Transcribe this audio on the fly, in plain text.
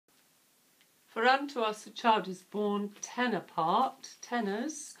For unto us a child is born, tenor part,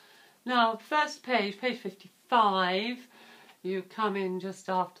 tenors. Now, first page, page 55, you come in just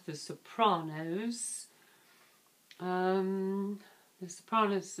after the sopranos. The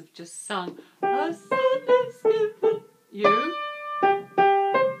sopranos have just sung, "A son is given you."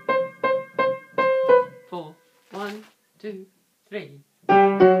 4, 1, 2, 3.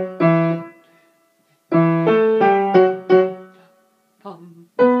 Pum.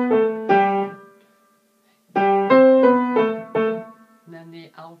 And then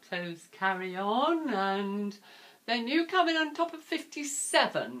the altos carry on, and then you come in on top of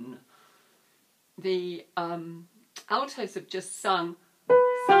 57. The altos have just sung,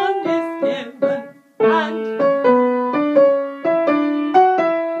 "Son is given," and a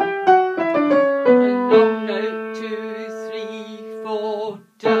long note, 2, 3, 4,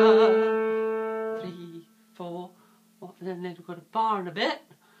 da, 3, 4. And then they've got a bar and a bit,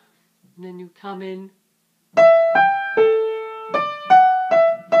 and then you come in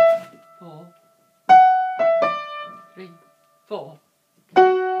 4, 3, 4,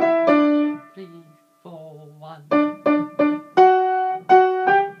 3, 4, 1.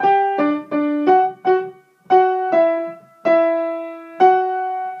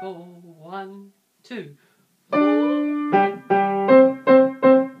 4, 1, 2, 4.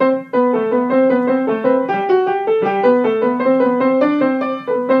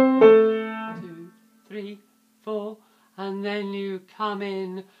 2, 3, 4, and then you come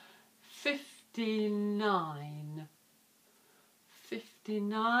in 59.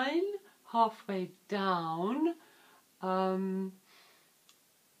 59, halfway down.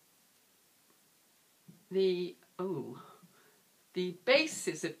 The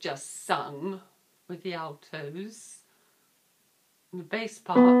basses have just sung with the altos, the bass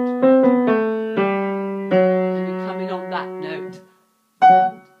part, and you come in on that note.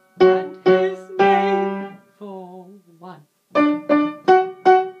 And his name, 4, 1.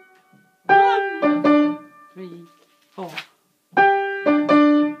 1, 3, 4.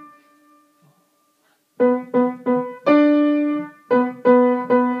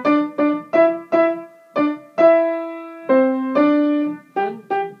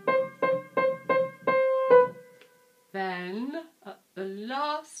 Then, at the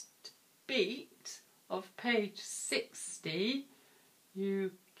last beat of page 60,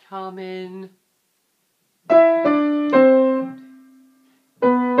 you come in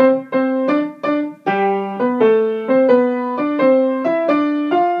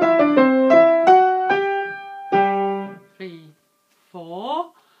 3,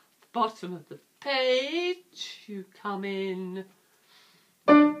 4. Bottom of the page, you come in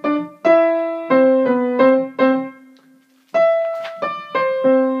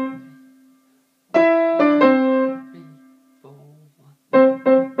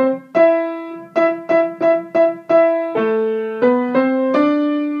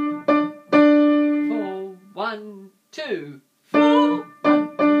 1, 2, 4.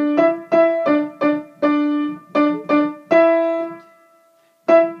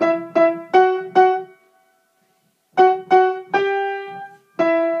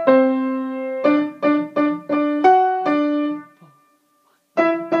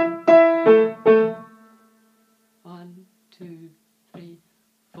 1, 2, 3,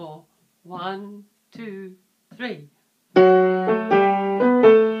 4. 1, 2, 3.